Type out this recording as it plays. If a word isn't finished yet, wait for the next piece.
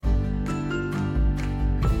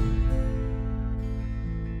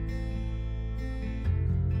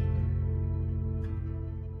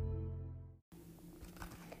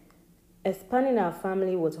Expanding our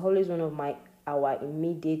family was always one of our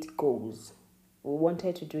immediate goals. We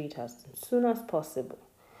wanted to do it as soon as possible.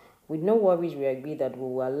 With no worries, we agreed that we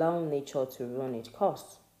will allow nature to run its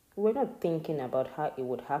course. We were not thinking about how it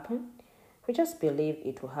would happen. We just believed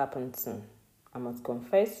it will happen soon. I must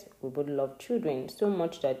confess, we both love children so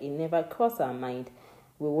much that it never crossed our mind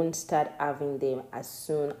we wouldn't start having them as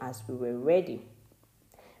soon as we were ready.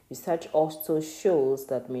 Research also shows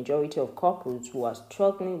that majority of couples who are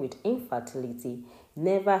struggling with infertility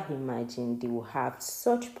never imagined they would have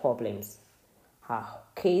such problems. Our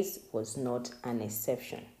case was not an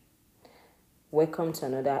exception. Welcome to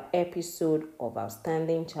another episode of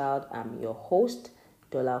Outstanding Child. I'm your host,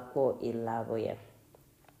 Dolapo Ilavoye.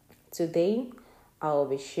 Today, I'll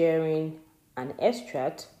be sharing an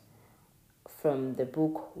extract from the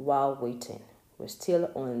book While Waiting. We're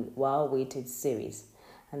still on While Waiting series.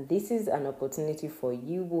 And this is an opportunity for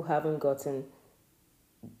you who haven't gotten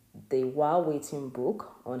the While Waiting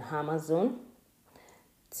book on Amazon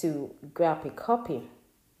to grab a copy.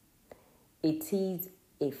 It is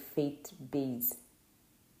a faith-based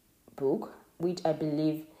book, which I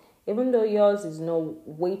believe, even though yours is not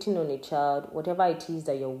waiting on a child, whatever it is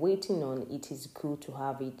that you're waiting on, it is good to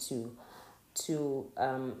have it to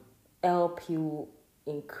help you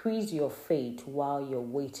increase your faith while you're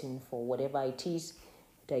waiting for whatever it is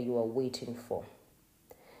that you are waiting for.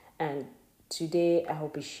 And today I will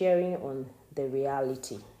be sharing on the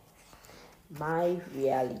reality. My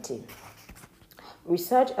reality.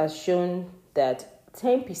 Research has shown that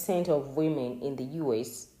 10% of women in the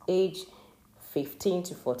US aged 15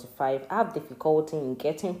 to 45 have difficulty in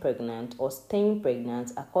getting pregnant or staying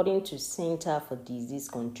pregnant, according to Center for Disease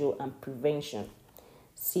Control and Prevention,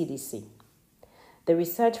 CDC. The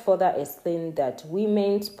research further explained that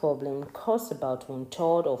women's problem cause about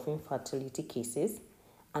 1/3 of infertility cases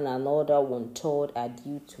and another 1/3 are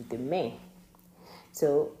due to the men.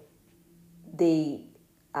 So the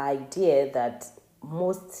idea that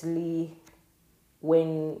mostly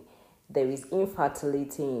when there is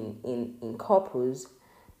infertility in couples,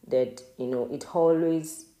 that it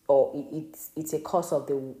always, or it's a cause of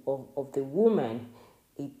the woman,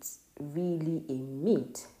 it's really a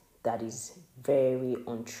myth that is very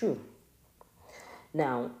untrue.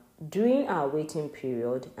 Now, during our waiting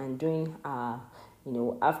period and during our,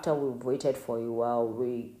 after we've waited for a while,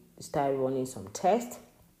 we started running some tests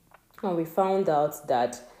and we found out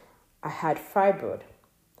that I had fibroid.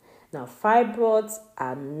 Now, fibroids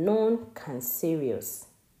are non-cancerous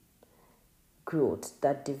growths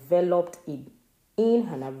that developed in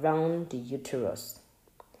and around the uterus.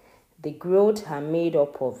 The growths are made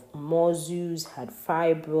up of muscles and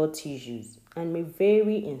fibroid tissues and may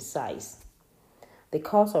vary in size. The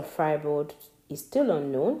cause of fibroid is still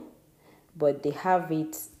unknown, but they have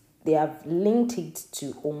linked it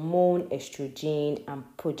to hormone estrogen and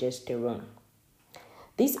progesterone.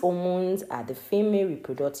 These hormones are the female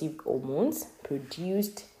reproductive hormones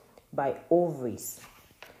produced by ovaries.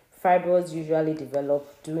 Fibroids usually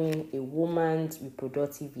develop during a woman's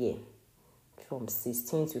reproductive year, from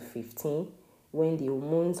 16 to 15, when the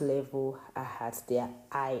hormones level are at their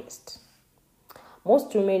highest.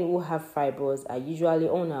 Most women who have fibroids are usually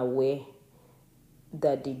unaware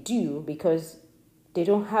that they do because they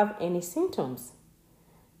don't have any symptoms.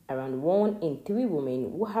 Around 1 in 3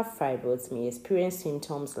 women who have fibroids may experience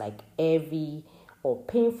symptoms like heavy or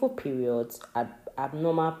painful periods,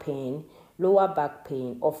 abnormal pain, lower back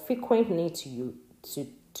pain, or frequent need to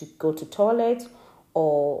go to toilet,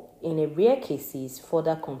 or in a rare cases,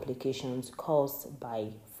 further complications caused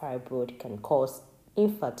by fibroid can cause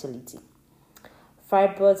infertility.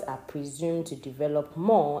 Fibroids are presumed to develop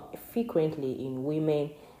more frequently in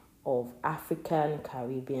women of African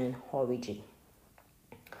Caribbean origin.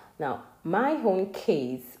 Now, my own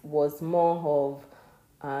case was more of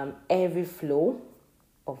heavy flow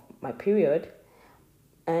of my period,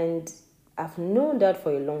 and I've known that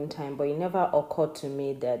for a long time, but it never occurred to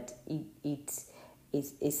me that it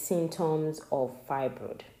is a symptoms of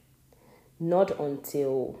fibroid. Not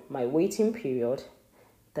until my waiting period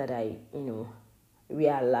that I,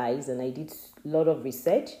 realized, and I did a lot of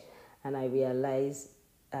research, and I realized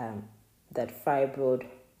that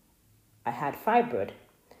I had fibroid.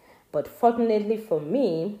 But fortunately for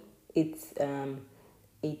me, it's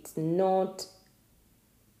not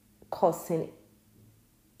causing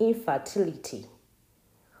infertility.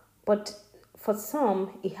 But for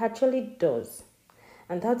some, it actually does.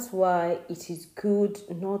 And that's why it is good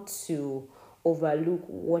not to overlook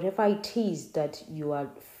whatever it is that you are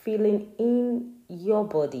feeling in your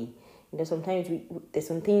body. Sometimes there's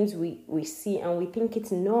some things we see and we think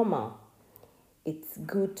it's normal. It's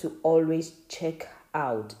good to always check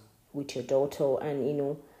out with your daughter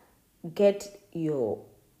and, get your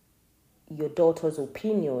daughter's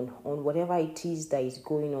opinion on whatever it is that is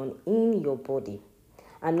going on in your body,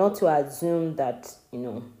 and not to assume that,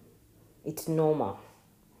 it's normal.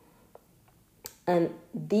 And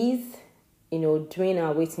this, during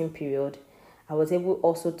our waiting period, I was able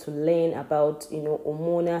also to learn about,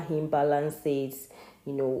 hormonal imbalances,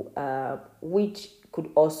 which could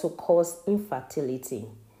also cause infertility,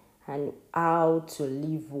 and how to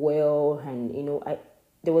live well. And,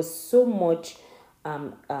 there was so much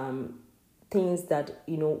things that,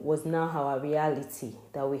 was now our reality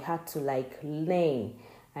that we had to learn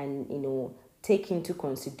and, take into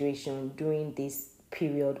consideration during this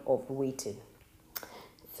period of waiting.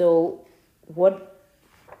 So what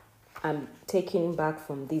I'm taking back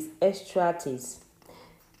from this extract is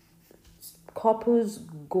couples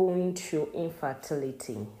going through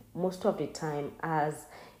infertility most of the time, as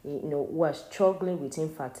who are struggling with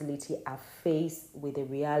infertility, are faced with the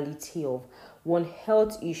reality of one,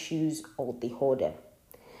 health issues or the other.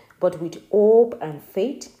 But with hope and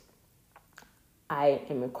faith, I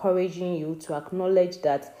am encouraging you to acknowledge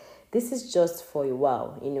that this is just for a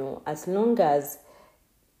while. As long as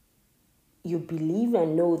you believe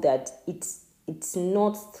and know that it's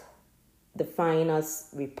not the final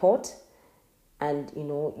report, and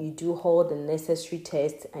you do all the necessary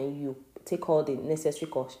tests and you take all the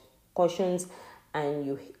necessary cautions and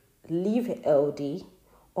you live healthy,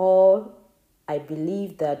 I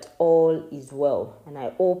believe that all is well. And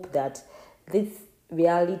I hope that this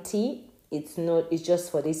reality, it's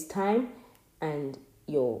just for this time, and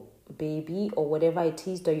your baby or whatever it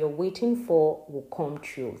is that you're waiting for will come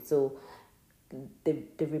true. So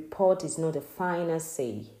the report is not the final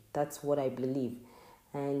say. That's what I believe.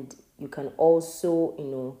 And you can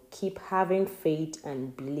also, keep having faith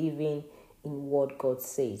and believing in what God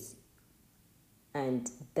says. And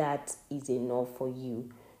that is enough for you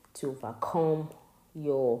to overcome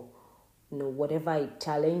your, whatever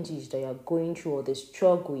challenges that you're going through or the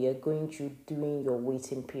struggle you're going through during your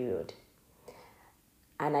waiting period.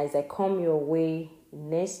 And as I come your way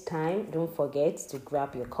next time, don't forget to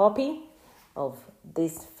grab your copy of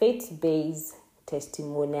this faith-based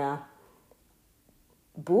testimonial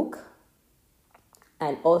book,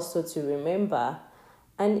 and also to remember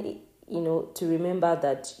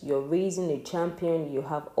that you're raising a champion. You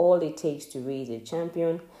have all it takes to raise a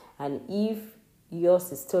champion, and if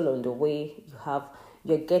yours is still on the way,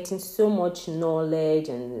 you're getting so much knowledge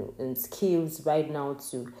and skills right now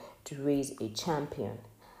to raise a champion.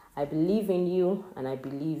 I believe in you, and I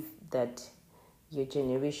believe that your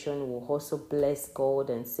generation will also bless God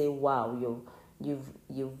and say, wow, you've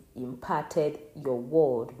imparted your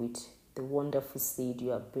word with the wonderful seed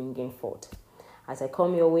you are bringing forth. As I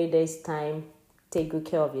come your way this time, take good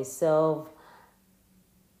care of yourself,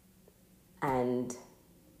 and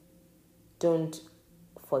don't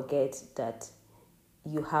forget that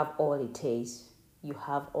you have all it takes. You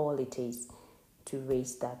have all it takes to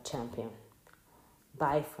raise that champion.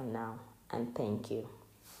 Bye for now, and thank you.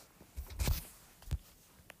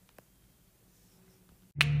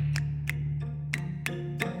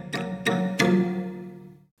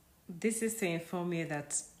 This is to inform you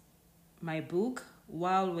that my book,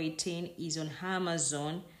 While Waiting, is on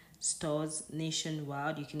Amazon stores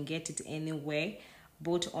nationwide. You can get it anywhere,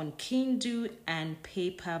 both on Kindle and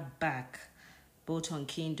paperback.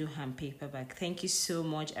 Thank you so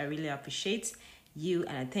much. I really appreciate you,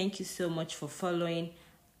 and I thank you so much for following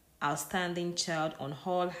Outstanding Child on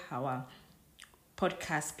all our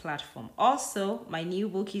podcast platform. Also, my new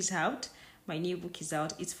book is out.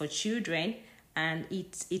 It's for children, and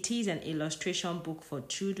it is an illustration book for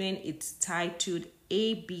children. It's titled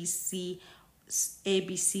ABCs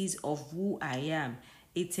of Who I Am.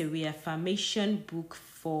 It's a reaffirmation book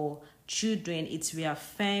for children. It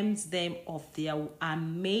reaffirms them of their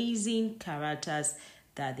amazing characters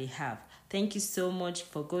that they have. Thank you so much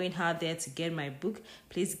for going out there to get my book.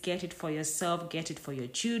 Please get it for yourself, get it for your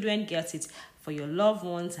children, get it for your loved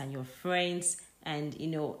ones and your friends, and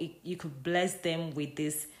you could bless them with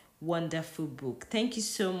this wonderful book. Thank you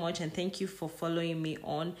so much, and thank you for following me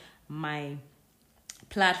on my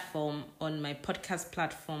platform, on my podcast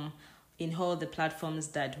platform, in all the platforms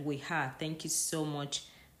that we have. Thank you so much.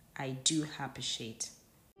 I do appreciate.